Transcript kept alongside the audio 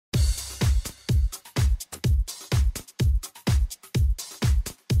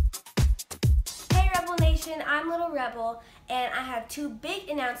Nation, I'm Lil Rebel, and I have two big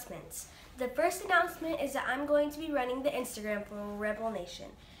announcements. The first announcement is that I'm going to be running the Instagram for Rebel Nation.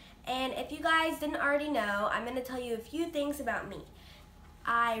 And if you guys didn't already know, I'm going to tell you a few things about me.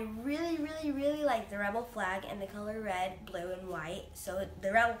 I really like the Rebel flag and the color red, blue, and white, so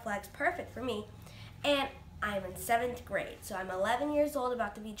the Rebel flag's perfect for me. And I'm in 7th grade, so I'm 11 years old,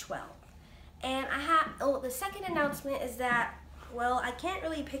 about to be 12. And the second announcement is that, well, I can't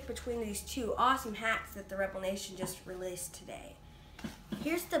really pick between these two awesome hats that the Rebel Nation just released today.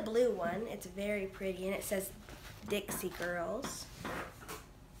 Here's the blue one. It's very pretty, and it says Dixie Girls.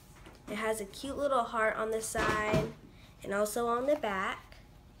 It has a cute little heart on the side and also on the back.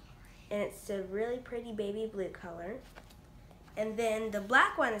 And it's a really pretty baby blue color. And then the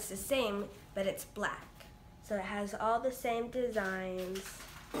black one is the same, but it's black. So it has all the same designs,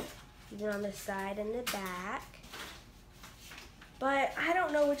 even on the side and the back. But I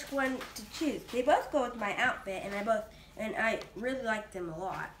don't know which one to choose. They both go with my outfit, and I really like them a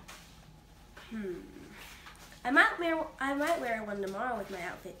lot. I might wear one tomorrow with my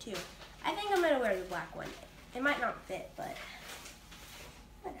outfit too. I think I'm gonna wear the black one. It might not fit, but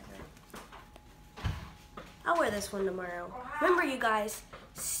whatever. I'll wear this one tomorrow. Remember, you guys,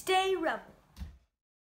 stay rebel.